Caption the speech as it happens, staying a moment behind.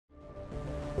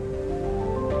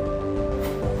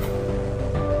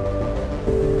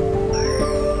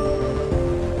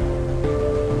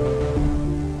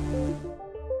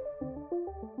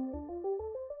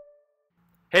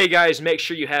Hey guys, make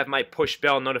sure you have my push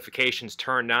bell notifications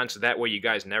turned on so that way you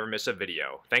guys never miss a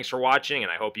video. Thanks for watching,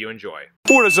 and I hope you enjoy.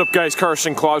 What is up, guys?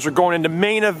 Carson Claus. We're going into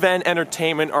Main Event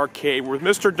Entertainment Arcade with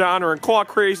Mr. Donner and Claw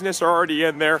Craziness are already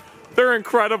in there. They're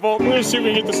incredible. We're gonna see if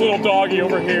we can get this little doggy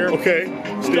over here. Okay.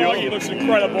 This doggy looks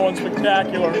incredible and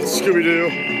spectacular. Scooby-Doo.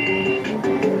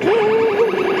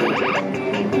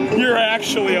 You're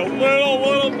actually a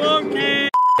little monkey.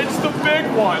 It's the big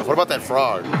one. What about that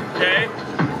frog? Okay.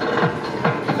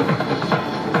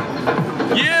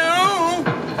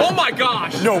 Oh my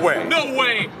gosh! No way! No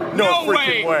way! No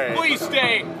freaking way! Please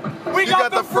stay! We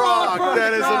got the frog!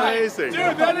 That is try. amazing!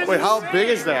 Dude, that is Wait, how insane. big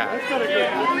is that?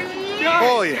 Yeah.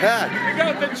 Holy heck! We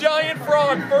got the giant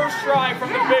frog first try from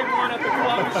the big one at the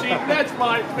claw machine. That's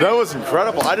mine. That was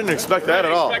incredible. I didn't expect that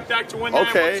at all. I didn't expect that to win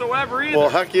that whatsoever either. Well,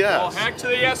 heck yes. Well, heck to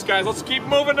the yes, guys. Let's keep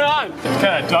moving on.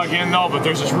 Kind of dug in though, but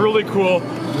there's this really cool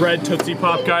red Tootsie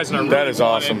Pop, guys, and I really that is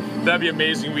want awesome. it. That'd be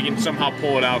amazing. We can somehow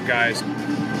pull it out, guys.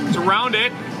 It's around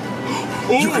it.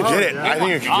 Ooh, you could get it. Oh I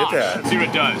think you could get that. Let's see what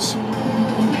it does.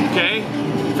 Okay.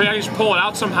 If I can just pull it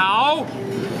out somehow.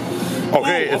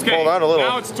 Okay, ooh, it's pulled out a little.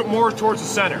 Now it's more towards the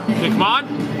center. Okay, come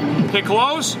on. Okay,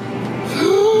 close.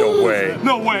 No way.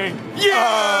 No way.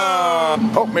 Yeah!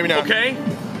 Oh, maybe not. Okay.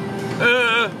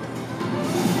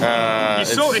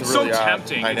 It's really so odd.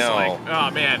 tempting. I know. It's like,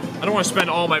 oh man, I don't want to spend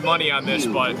all my money on this,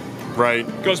 but right.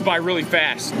 it goes by really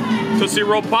fast. Tootsie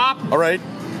Roll Pop. All right.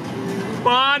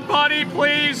 Come on, buddy,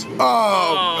 please.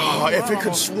 Oh, if it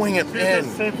could swing it in.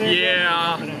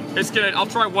 Yeah. It's gonna. I'll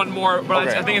try one more, but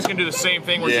Okay. I think it's gonna do the same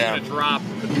thing. We're Yeah. just gonna drop.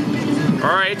 All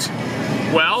right.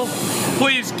 Well,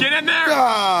 please get in there.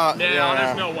 Ah, Yeah,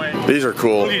 there's no way. These are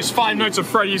cool. Look at these 5 Nights at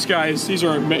Freddy's, guys. These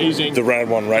are amazing. The red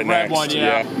one right red next. one,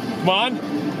 yeah. Come on,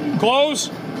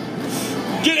 close.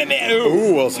 Get in there.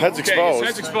 Ooh, well, his head's Okay, exposed.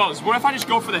 his head's exposed. What if I just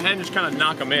go for the head and just kind of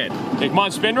knock him in? Okay, come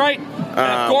on, spin right. And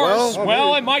of course,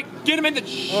 well, I might get him in the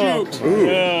shoot. Ooh.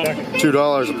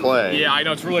 $2 a play. Yeah, I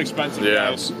know it's really expensive,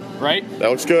 guys. Right? That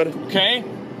looks good. Okay.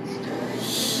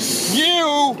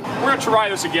 We're gonna try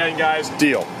this again, guys.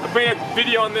 Deal. I made a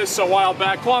video on this a while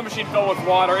back. Claw machine filled with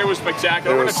water. It was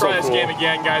spectacular. We're gonna try this game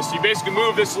again, guys. So you basically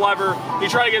move this lever. You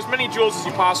try to get as many jewels as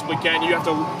you possibly can. You have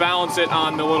to balance it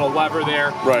on the little lever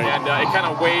there. Right. And it kind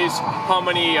of weighs how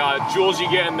many jewels you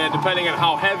get, and then depending on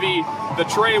how heavy the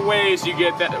tray weighs, you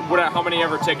get that how many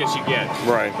ever tickets you get.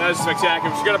 Right. That is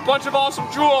spectacular. You got a bunch of awesome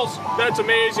jewels. That's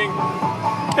amazing.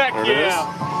 Heck yeah.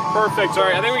 Perfect. All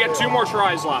right, I think we got 2 more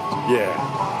tries left. Yeah.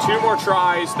 2 more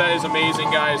tries. That is amazing,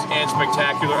 guys, and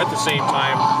spectacular at the same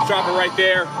time. Drop it right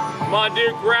there. Come on,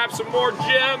 dude, grab some more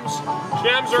gems.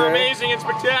 Gems are amazing and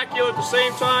spectacular at the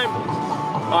same time.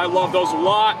 I love those a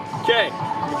lot. Okay,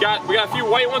 we got a few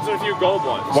white ones and a few gold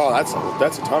ones. Wow, that's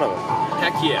a ton of them.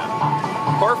 Heck yeah.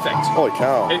 Perfect. Holy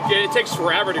cow. It takes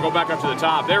forever to go back up to the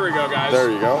top. There we go, guys. There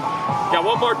you go. Got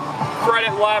 1 more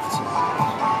credit left.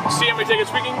 See how many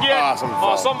tickets we can get. Awesome.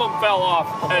 Oh, some of them fell off.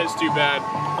 That is too bad.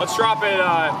 Let's drop it.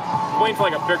 Waiting for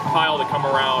like a big pile to come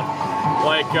around.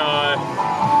 Like,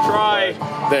 try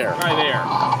there. Try there.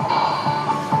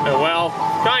 Well,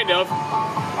 kind of.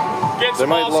 Get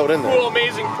some awesome, cool,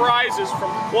 amazing prizes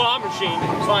from Claw Machine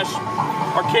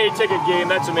 / arcade ticket game.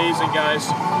 That's amazing, guys.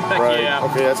 Heck yeah.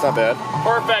 Okay, that's not bad.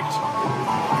 Perfect.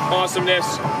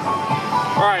 Awesomeness.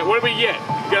 All right, what do we get?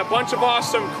 We got a bunch of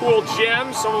awesome, cool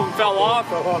gems. Some of them fell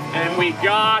off. And we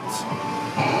get.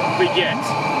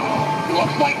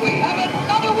 Looks like we have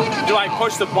another winner. Do I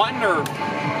push the button or?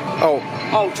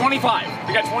 Oh, 25.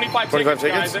 We got 25 tickets,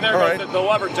 guys. And there goes the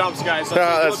lever jumps, guys. So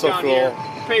that's so down cool. Here.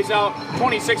 Pays out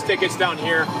 26 tickets down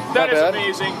here. That is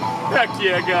amazing. Heck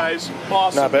yeah, guys.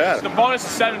 Awesome. Not bad. The bonus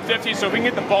is 750, so if we can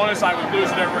get the bonus, I would lose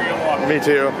it every one. Me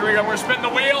too. Here we go. We're spinning the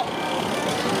wheel.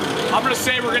 I'm going to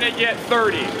say we're going to get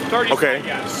 30. 30 okay.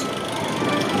 Yes.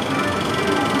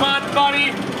 Come on,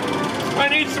 buddy. I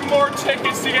need some more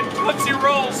tickets to get Tootsie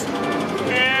Rolls.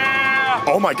 Yeah.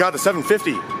 Oh my God, the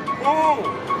 750. Ooh.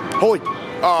 Holy.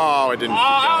 Oh, I didn't.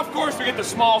 Of course, we get the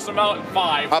smallest amount at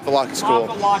 5. Off the lock is cool.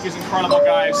 Off the lock is incredible,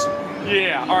 guys.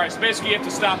 Yeah. All right. So basically, you have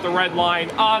to stop the red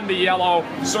line on the yellow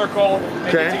circle. And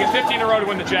to get 50 in a row to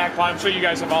win the jackpot. I'm sure you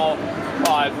guys have all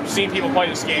seen people play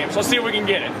this game. So let's see if we can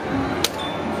get it.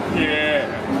 Yeah.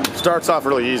 Starts off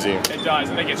really easy. It does,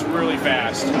 and it gets really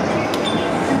fast.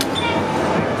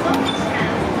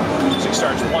 Music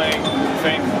starts playing, I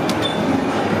think.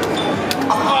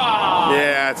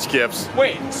 Yeah, it skips.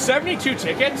 Wait, 72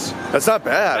 tickets? That's not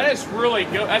bad. That is really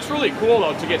good. That's really cool,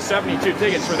 though, to get 72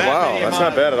 tickets for that wow, many that's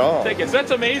not bad at all. Tickets.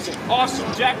 That's amazing. Awesome.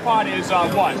 Jackpot is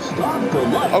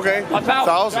what? Okay.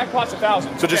 1,000. Jackpot's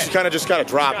 1,000. So just kind of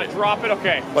drop it. Drop it.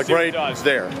 Okay. Like right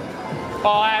there.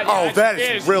 Oh, that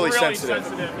is really sensitive.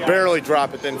 Yeah. Barely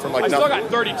drop it then from like I still nothing. got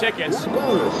 30 tickets.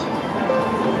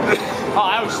 Oh,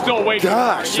 I was still waiting.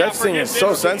 Gosh, that thing is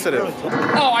so sensitive.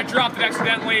 Oh, I dropped it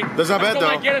accidentally. That's not bad, I still though.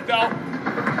 might get it, though.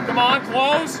 Come on,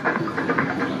 close.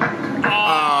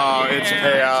 Oh, it's a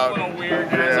payout. It's a little weird,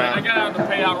 guys. Yeah. I got out of the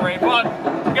payout rate, but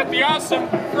we got the awesome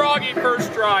Froggy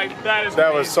first try. That is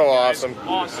That was so awesome.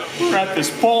 Awesome. We're at this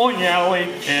bowling alley,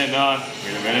 and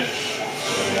wait a minute.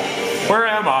 Where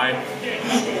am I?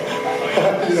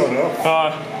 You don't know.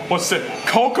 What's it?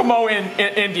 Kokomo in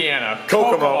Indiana.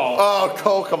 Kokomo. Oh,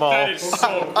 Kokomo. That is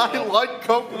so cool. I like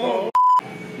Kokomo.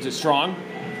 Is it strong?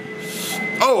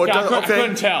 Oh, Yeah, okay. I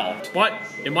couldn't tell. What?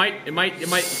 It might. Yeah,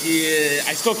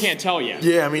 I still can't tell yet.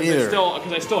 Yeah, me neither.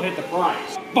 Because I still hit the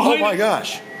prize. Oh my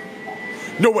gosh.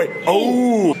 No way.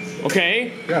 Oh.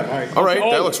 Okay. Yeah. All right.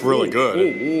 That looks really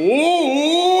good.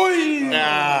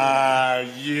 Yeah.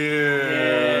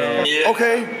 Yeah.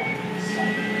 Okay.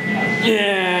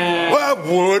 Yeah. Well,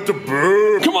 what the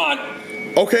bird? Come on.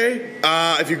 Okay.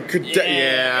 If you could.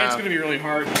 Yeah. It's gonna be really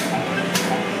hard.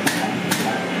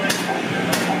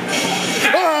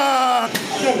 Ah!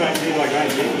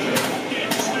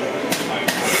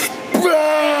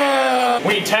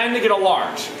 We need 10 to get a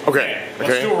large. Okay.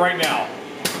 Let's do it right now.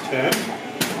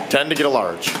 10 to get a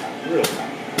large. Really?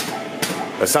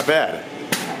 That's not bad.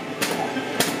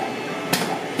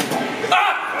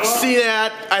 See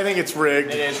that? I think it's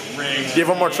rigged. It is rigged. Give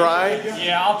one more try.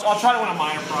 Yeah, I'll try to win a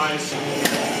minor prize.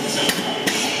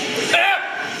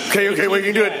 Okay, wait,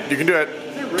 you can do it. You can do it.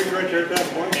 Is it rigged right there at that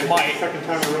point? It might. Second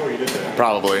time in a row you did that.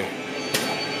 Probably.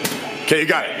 Okay, you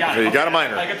got it. Okay, you got a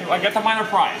minor. I get the minor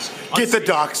prize. Get the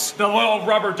ducks. The little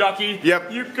rubber ducky.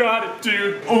 Yep. You got it,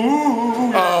 dude.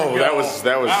 Ooh. Oh, that was a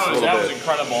little That was bit.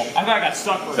 incredible. I thought I got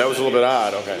stuck for That was a little bit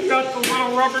odd. Okay. You got the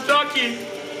little rubber ducky.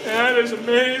 That is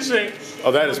amazing.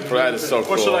 Oh, that is so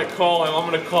cool. What should I call him? I'm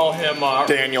gonna call him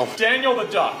Daniel. Daniel the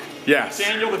Duck. Yes.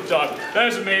 Daniel the Duck. That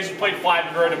is amazing. Played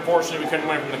 500. Unfortunately, we couldn't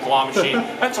win from the claw machine.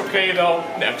 That's okay though.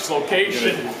 Next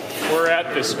location. We're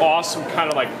at this awesome kind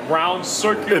of like round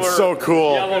circular. It's so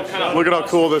cool. Yellow kind of Look at how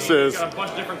cool this is. Got a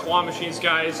bunch of different claw machines,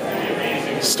 guys.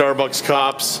 Amazing. Starbucks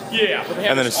cops. Yeah, but they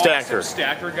have And then this a stacker. awesome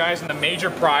stacker, guys, and the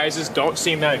major prizes don't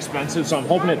seem that expensive, so I'm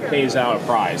hoping it pays out a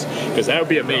prize because that would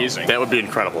be amazing. That would be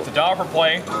incredible. $1 per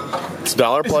play. It's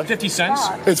 $1 play. 50 cents.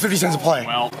 It's 50 cents a play.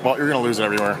 Well, you're gonna lose it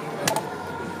everywhere.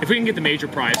 if we can get the major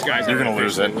prize, guys, You're gonna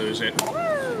lose it. Lose it.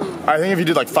 I think if you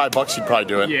did like $5, you'd probably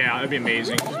do it. Yeah, that'd be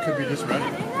amazing. It could be just ready.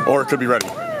 Or it could be ready.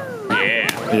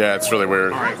 Yeah. Yeah, it's really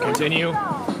weird. All right, continue.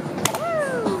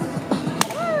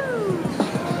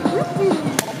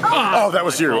 Oh, that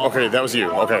was you. Okay, that was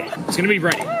you. Okay. It's gonna be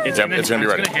ready. It's gonna be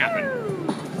ready. It's gonna happen.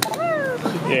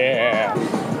 Yeah.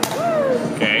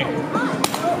 Okay.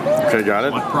 Okay, got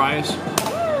it. What prize?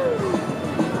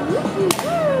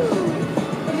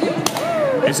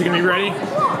 Is it gonna be ready?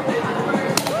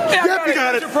 Yep, you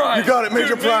got it. You got it.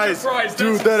 Major Dude, prize.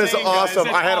 Dude, that is insane, guys. awesome.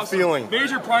 That's I had awesome. a feeling.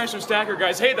 Major prize from Stacker,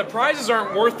 guys. Hey, the prizes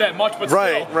aren't worth that much, but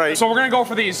Right, still. right. So we're gonna go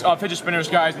for these fidget spinners,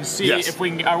 guys, and see Yes. if we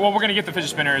can. Well, we're gonna get the fidget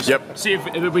spinners. Yep. See if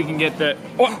we can get the.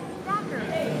 What?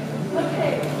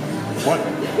 What?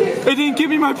 It didn't give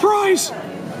me my prize.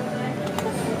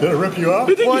 Did it rip you off?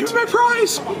 It didn't What? give me my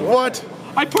prize. What?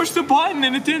 I pushed the button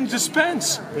and it didn't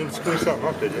dispense. Didn't screw something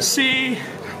up, did you? See.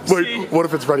 Wait, what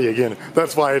if it's ready again?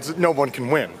 That's why no one can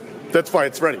win. That's why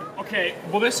it's ready. Okay,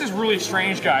 well this is really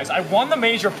strange, guys. I won the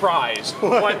major prize,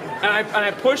 but and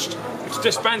I pushed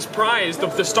dispense prize,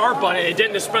 the start button, and it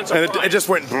didn't dispense a And prize. it just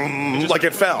went boom, like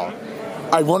it fell.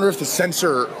 I wonder if the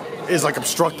sensor is like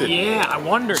obstructed. Yeah, I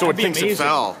wonder. So it That'd be thinks it amazing.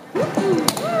 fell.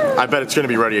 I bet it's gonna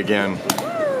be ready again.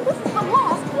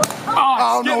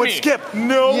 Oh, no, it me. skipped.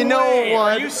 No You know way.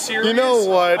 what? Are you serious? You know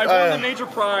what? I won the major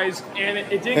prize, and it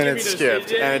didn't And give it me this.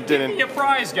 skipped, and it didn't- give me a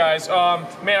prize, guys.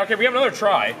 Man, okay, we have another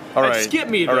try. All It right. skipped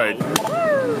me, though. All right.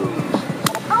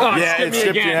 Oh, Yeah, skipped it me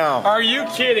skipped you again. now. Are you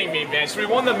kidding me, man? So we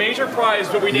won the major prize,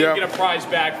 but we didn't Yep. get a prize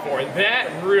back for it. That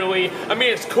really, I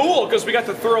mean, it's cool because we got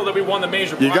the thrill that we won the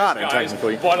major prize. You got it, guys,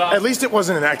 technically. But At least it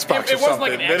wasn't an Xbox it or wasn't something.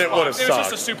 like an Then Xbox. it would have It was sucked.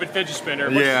 just a stupid fidget spinner.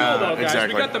 But Yeah, still, though, guys,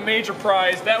 exactly. we got the major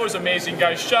prize. That was amazing,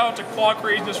 guys. Shout out to Claw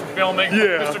Craziness for filming. Yeah.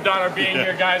 Mr. Donner being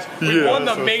here, guys. We Yeah, won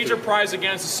the that's so major prize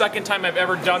again. It's the second time I've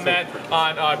ever done that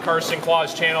on Carson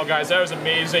Claw's channel, guys. That was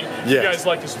amazing. If you Yes. guys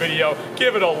like this video,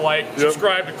 give it a like.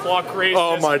 Subscribe to Claw Craziness.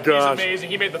 Oh my gosh. He's amazing.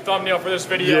 He made the thumbnail for this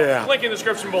video. Yeah. Link in the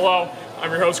description below.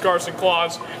 I'm your host, Carson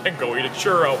Claus, and go eat a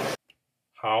churro.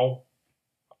 How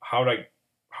did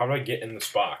I get in this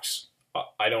box?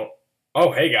 I don't.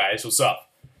 Oh, hey guys, what's up?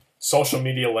 Social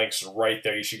media links right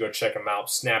there. You should go check them out.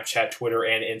 Snapchat, Twitter,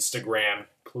 and Instagram.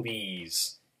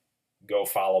 Please go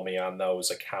follow me on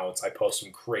those accounts. I post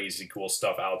some crazy cool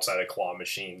stuff outside of claw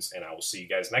machines, and I will see you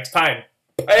guys next time.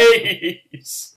 Peace!